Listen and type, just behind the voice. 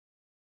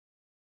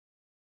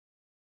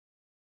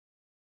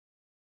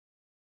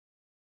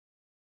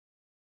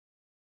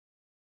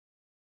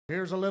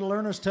Here's a little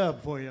Ernest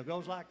Tubb for you. It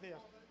goes like this.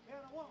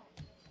 One,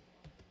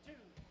 two,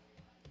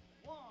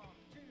 1,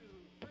 2,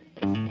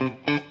 3.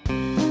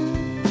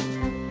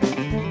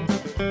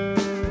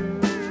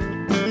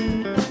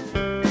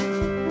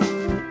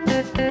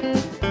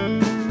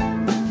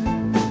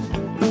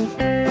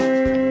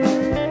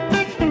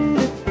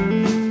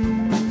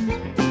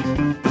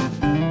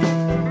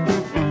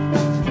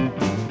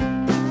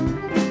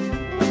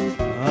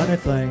 Honey,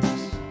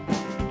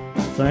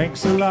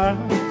 thanks a lot.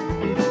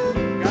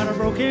 Got a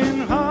broken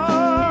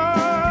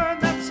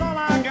heart, that's all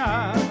I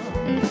got.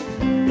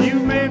 You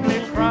made me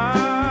cry,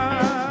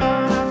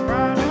 I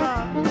cried a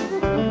lot.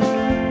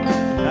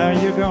 Now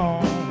you're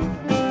gone,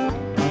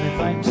 honey,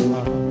 thanks a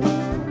lot. You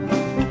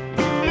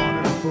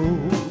wanted a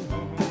fool,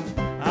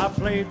 I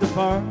played the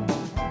part.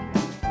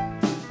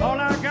 All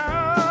I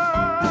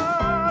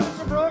got is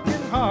a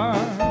broken heart.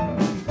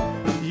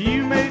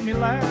 You made me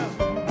laugh.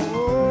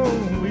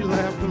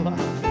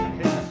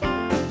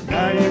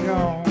 Now you're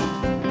gone.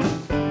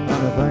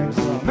 Thanks a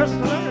lot. Mr.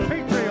 Leonard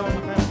Petrie on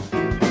the back.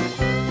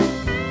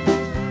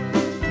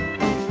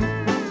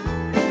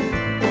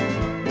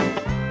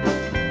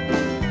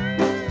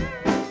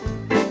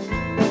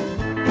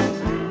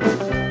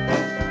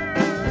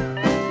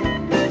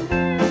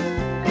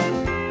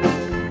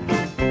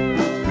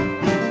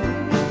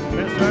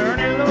 Mr.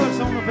 Ernie Lewis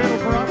on the fiddle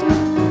for us.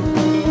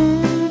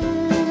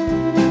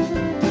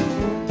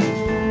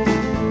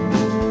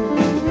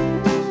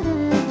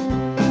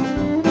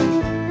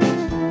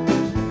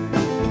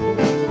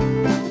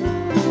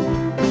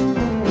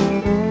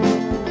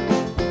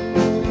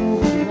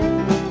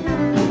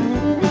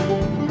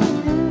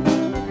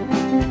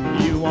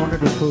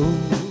 Wanted a fool,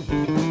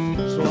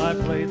 so I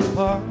played the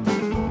part.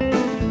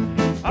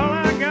 All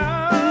I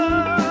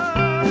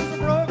got is a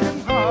broken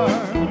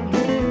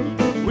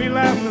heart. We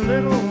laughed a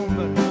little,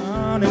 but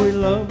honey, we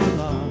loved a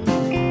lot.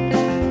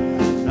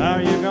 Now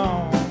you're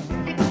gone,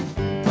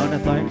 honey,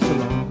 thanks a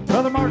lot.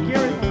 Brother Mark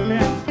Gary on the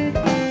band.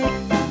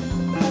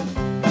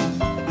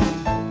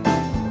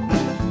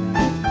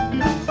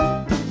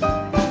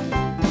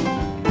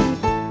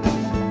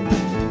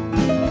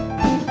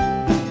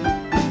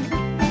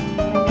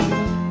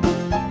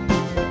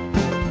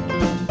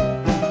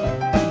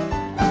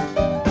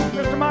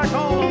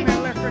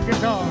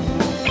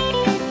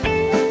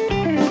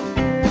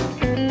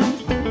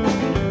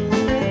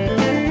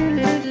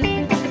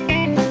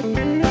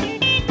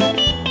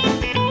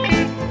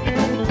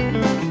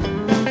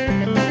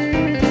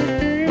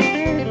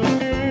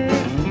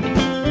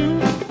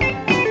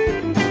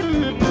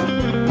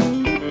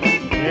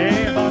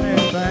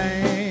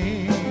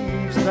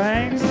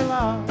 Thanks a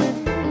lot.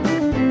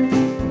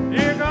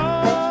 You're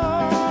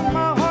gone,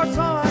 my heart's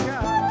all I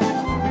got.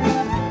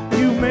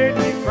 You made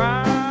me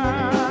cry,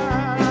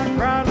 I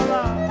cried a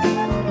lot.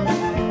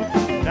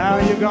 Now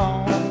you're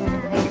gone,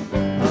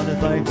 honey,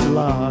 thanks a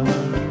lot.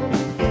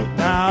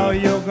 Now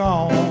you're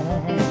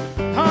gone,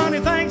 honey,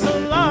 thanks a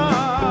lot.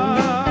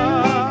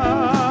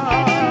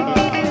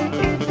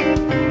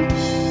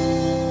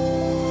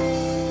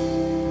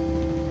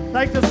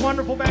 Thank this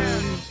wonderful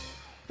band.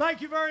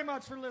 Thank you very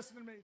much for listening to me.